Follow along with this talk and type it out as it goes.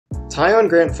Tyon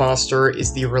Grant-Foster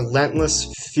is the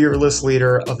relentless, fearless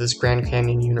leader of this Grand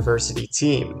Canyon University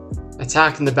team,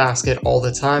 attacking the basket all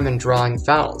the time and drawing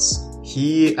fouls.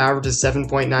 He averages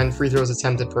 7.9 free throws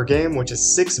attempted per game, which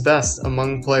is 6th best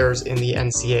among players in the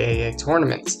NCAA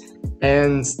tournament.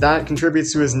 And that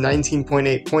contributes to his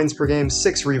 19.8 points per game,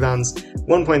 6 rebounds,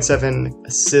 1.7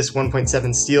 assists,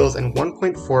 1.7 steals, and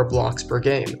 1.4 blocks per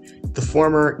game. The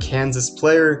former Kansas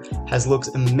player has looked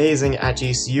amazing at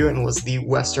GCU and was the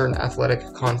Western Athletic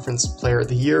Conference Player of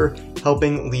the Year,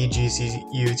 helping lead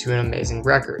GCU to an amazing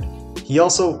record. He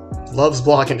also loves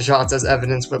blocking shots, as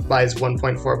evidenced by his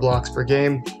 1.4 blocks per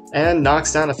game, and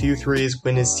knocks down a few threes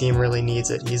when his team really needs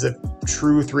it. He's a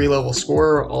true 3-level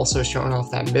scorer, also showing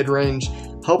off that mid-range,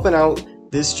 helping out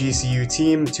this GCU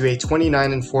team to a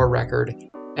 29-4 record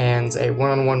and a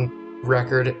 1-on-1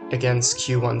 record against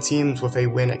Q1 teams with a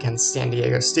win against San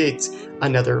Diego State,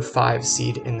 another 5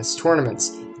 seed in this tournament.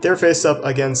 They're faced up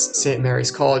against St.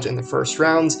 Mary's College in the first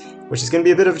round, which is going to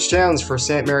be a bit of a challenge for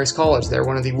St. Mary's College. They're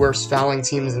one of the worst fouling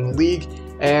teams in the league,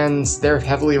 and they're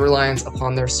heavily reliant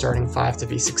upon their starting 5 to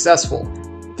be successful.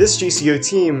 This GCU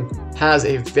team has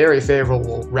a very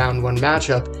favorable round 1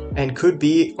 matchup and could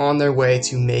be on their way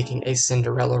to making a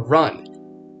Cinderella run.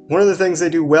 One of the things they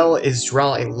do well is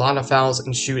draw a lot of fouls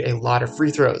and shoot a lot of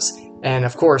free throws, and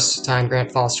of course, Tyon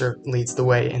Grant-Foster leads the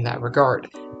way in that regard.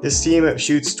 This team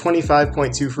shoots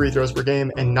 25.2 free throws per game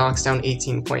and knocks down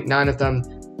 18.9 of them,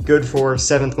 good for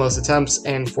 7th most attempts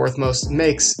and 4th most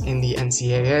makes in the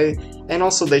NCAA, and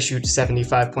also they shoot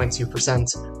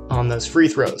 75.2% on those free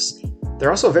throws. They're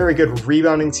also a very good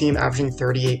rebounding team, averaging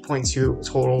 38.2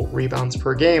 total rebounds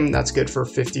per game. That's good for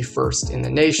 51st in the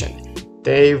nation.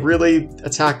 They really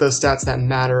attack those stats that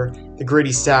matter, the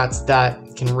gritty stats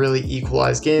that can really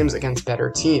equalize games against better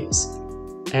teams.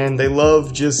 And they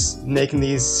love just making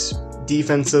these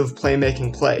defensive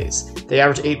playmaking plays. They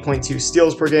average 8.2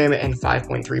 steals per game and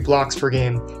 5.3 blocks per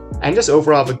game, and just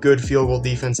overall have a good field goal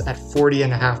defense at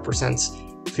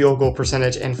 40.5% field goal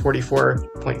percentage and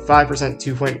 44.5%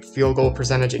 2-point field goal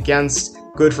percentage against,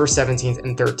 good for 17th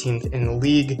and 13th in the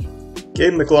league.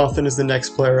 Gabe McGlothan is the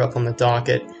next player up on the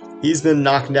docket. He's been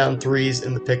knocking down threes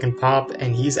in the pick and pop,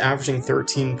 and he's averaging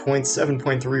 13 points,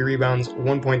 7.3 rebounds,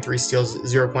 1.3 steals,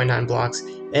 0.9 blocks,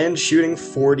 and shooting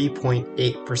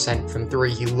 40.8% from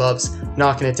 3. He loves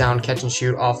knocking it down, catch and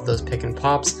shoot off of those pick and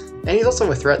pops, and he's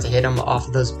also a threat to hit him off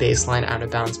of those baseline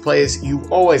out-of-bounds plays. You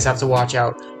always have to watch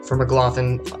out for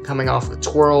McGlothan coming off a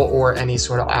twirl or any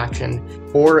sort of action,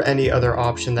 or any other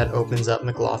option that opens up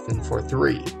McGlothan for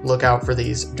 3. Look out for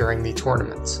these during the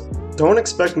tournament. Don't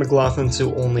expect McGlothan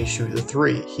to only shoot the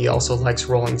 3. He also likes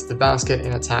rolling to the basket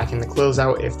and attacking the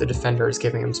closeout if the defender is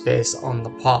giving him space on the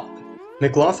pop.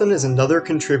 McGlothan is another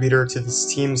contributor to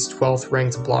this team's 12th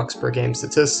ranked blocks per game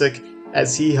statistic,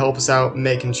 as he helps out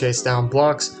making chase down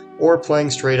blocks or playing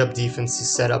straight up defense to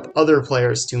set up other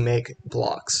players to make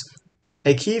blocks.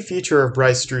 A key feature of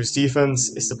Bryce Drew's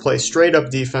defense is to play straight up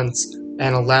defense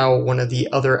and allow one of the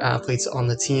other athletes on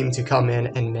the team to come in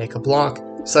and make a block,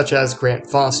 such as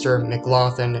Grant-Foster,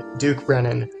 McGlothan, Duke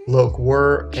Brennan, Loke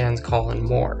Wurr, and Colin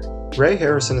Moore. Ray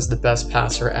Harrison is the best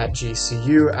passer at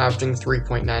GCU, averaging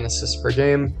 3.9 assists per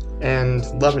game, and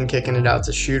loving kicking it out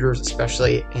to shooters,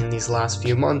 especially in these last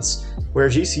few months, where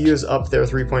GCU is up their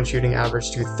 3-point shooting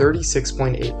average to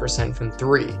 36.8% from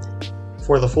 3.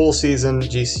 For the full season,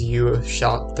 GCU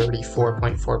shot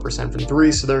 34.4% from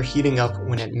 3, so they're heating up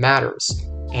when it matters.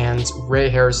 And Ray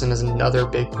Harrison is another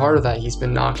big part of that. He's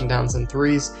been knocking down some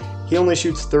threes. He only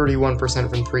shoots 31%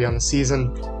 from 3 on the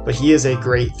season, but he is a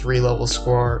great 3-level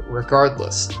scorer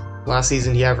regardless. Last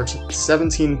season he averaged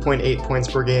 17.8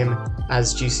 points per game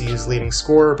as GCU's leading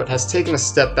scorer, but has taken a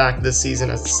step back this season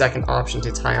as the second option to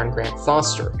Tyon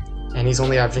Grant-Foster, and he's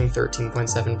only averaging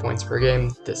 13.7 points per game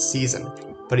this season.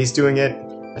 But he's doing it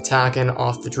attacking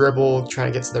off the dribble,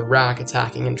 trying to get to the rack,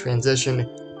 attacking in transition,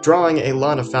 drawing a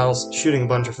lot of fouls, shooting a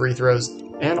bunch of free throws,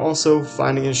 and also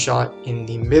finding his shot in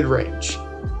the mid-range.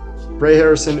 Ray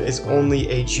Harrison is only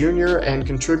a junior and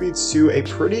contributes to a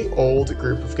pretty old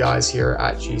group of guys here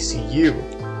at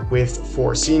GCU, with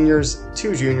 4 seniors,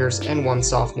 2 juniors, and 1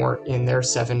 sophomore in their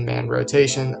 7-man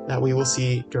rotation that we will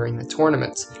see during the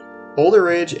tournament. Older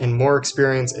age and more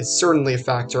experience is certainly a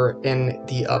factor in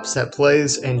the upset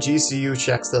plays, and GCU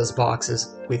checks those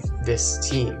boxes with this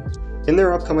team. In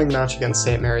their upcoming match against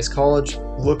St. Mary's College,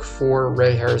 look for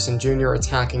Ray Harrison Jr.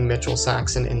 attacking Mitchell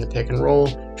Saxon in the pick and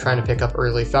roll, trying to pick up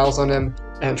early fouls on him,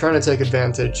 and trying to take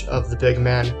advantage of the big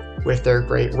man with their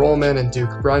great rollman in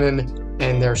Duke Brennan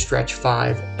and their stretch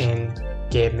 5 in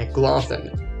Gabe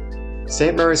McGlothan.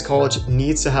 St. Mary's College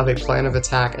needs to have a plan of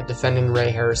attack at defending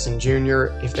Ray Harrison Jr.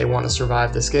 if they want to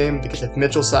survive this game, because if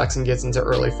Mitchell Saxon gets into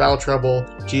early foul trouble,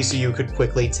 GCU could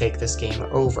quickly take this game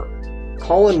over.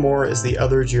 Colin Moore is the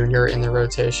other junior in the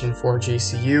rotation for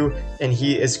GCU, and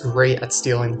he is great at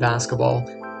stealing the basketball.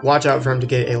 Watch out for him to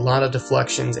get a lot of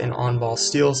deflections and on-ball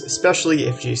steals, especially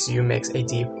if GCU makes a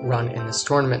deep run in this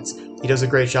tournament. He does a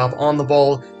great job on the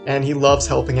ball, and he loves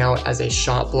helping out as a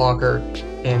shot blocker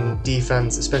in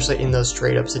defense, especially in those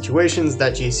straight-up situations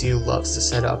that GCU loves to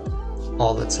set up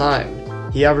all the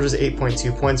time. He averages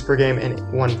 8.2 points per game and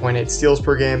 1.8 steals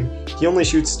per game. He only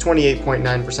shoots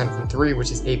 28.9% from 3,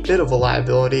 which is a bit of a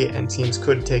liability, and teams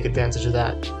could take advantage of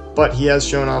that. But he has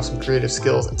shown off some creative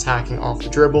skills attacking off the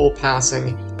dribble,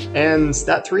 passing, and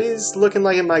that 3 is looking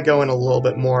like it might go in a little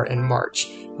bit more in March,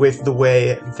 with the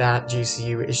way that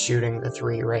GCU is shooting the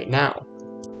 3 right now.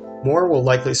 Moore will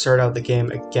likely start out the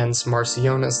game against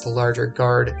Marcionis, the larger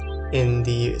guard in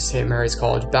the St. Mary's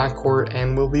College backcourt,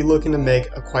 and will be looking to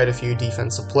make quite a few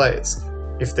defensive plays.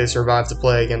 If they survive to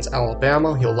play against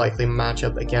Alabama, he'll likely match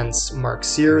up against Mark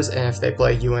Sears, and if they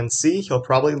play UNC, he'll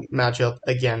probably match up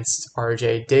against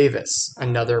RJ Davis,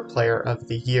 another player of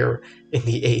the year in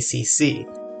the ACC.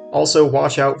 Also,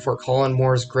 watch out for Colin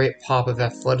Moore's great pop of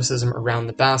athleticism around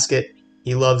the basket.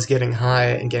 He loves getting high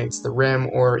and getting to the rim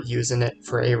or using it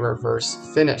for a reverse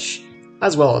finish,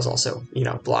 as well as also,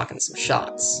 blocking some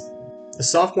shots. The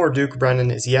sophomore Duke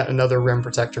Brennan is yet another rim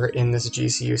protector in this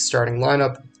GCU starting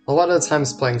lineup, a lot of the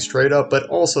times playing straight up, but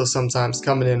also sometimes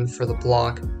coming in for the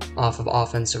block off of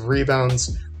offensive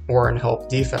rebounds or in help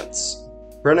defense.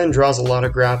 Brennan draws a lot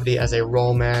of gravity as a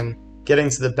roll man,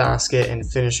 getting to the basket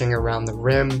and finishing around the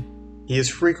rim. He is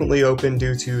frequently open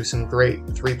due to some great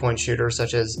three-point shooters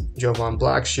such as Jovan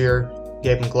Blackshear,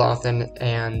 Gabe McGlothan,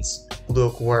 and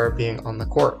Luke Ware being on the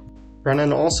court.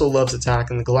 Brennan also loves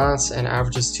attacking the glass and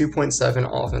averages 2.7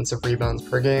 offensive rebounds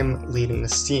per game, leading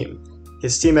this team.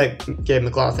 His teammate Gabe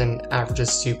McGlothan averages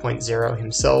 2.0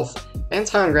 himself, and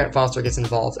Tyon Grant-Foster gets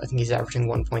involved. I think he's averaging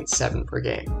 1.7 per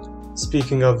game.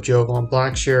 Speaking of Jovan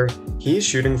Blackshear, he's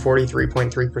shooting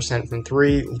 43.3% from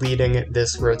 3, leading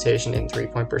this rotation in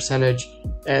 3-point percentage,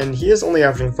 and he is only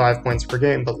averaging 5 points per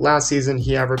game, but last season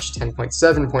he averaged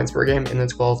 10.7 points per game in the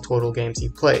 12 total games he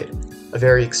played. A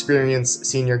very experienced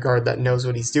senior guard that knows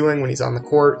what he's doing when he's on the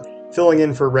court, filling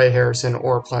in for Ray Harrison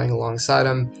or playing alongside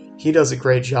him. He does a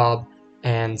great job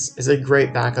and is a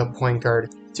great backup point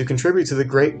guard to contribute to the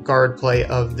great guard play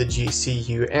of the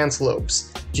GCU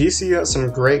Antelopes. GCU has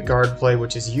some great guard play,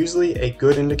 which is usually a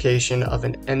good indication of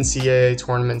an NCAA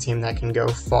tournament team that can go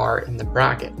far in the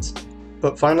bracket.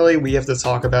 But finally, we have to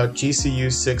talk about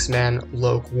GCU's six-man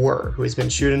Luke Ware, who has been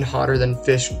shooting hotter than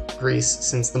fish grease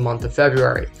since the month of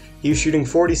February. He's shooting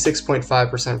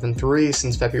 46.5% from 3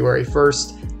 since February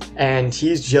 1st, and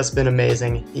he's just been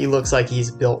amazing. He looks like he's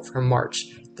built for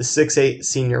March. The 6'8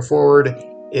 senior forward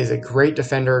is a great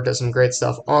defender, does some great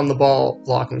stuff on the ball,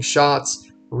 blocking shots,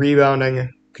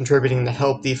 rebounding, contributing to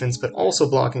help defense, but also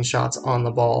blocking shots on the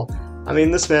ball. I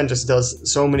mean, this man just does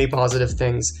so many positive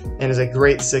things and is a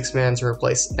great six-man to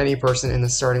replace any person in the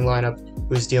starting lineup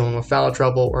who's dealing with foul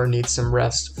trouble or needs some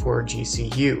rest for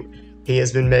GCU. He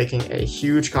has been making a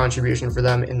huge contribution for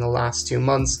them in the last 2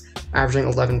 months,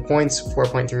 averaging 11 points,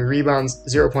 4.3 rebounds,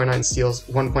 0.9 steals,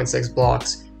 1.6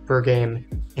 blocks per game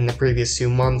in the previous 2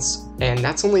 months, and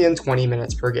that's only in 20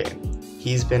 minutes per game.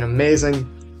 He's been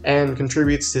amazing and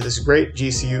contributes to this great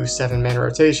GCU 7-man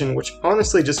rotation, which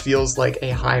honestly just feels like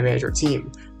a high major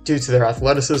team due to their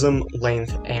athleticism,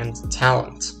 length, and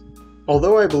talent.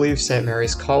 Although I believe St.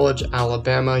 Mary's College,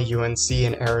 Alabama, UNC,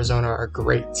 and Arizona are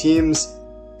great teams,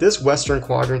 this Western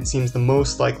Quadrant seems the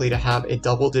most likely to have a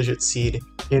double-digit seed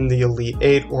in the Elite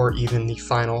 8 or even the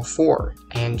Final 4,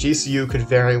 and GCU could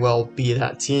very well be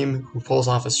that team who pulls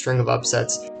off a string of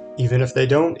upsets. Even if they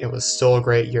don't, it was still a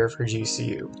great year for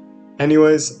GCU.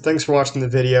 Anyways, thanks for watching the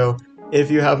video.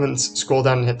 If you haven't scrolled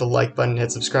down and hit the like button and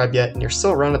hit subscribe yet, and you're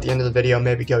still around at the end of the video,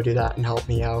 maybe go do that and help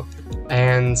me out.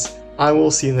 And I will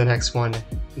see you in the next one.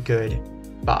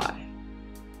 Goodbye.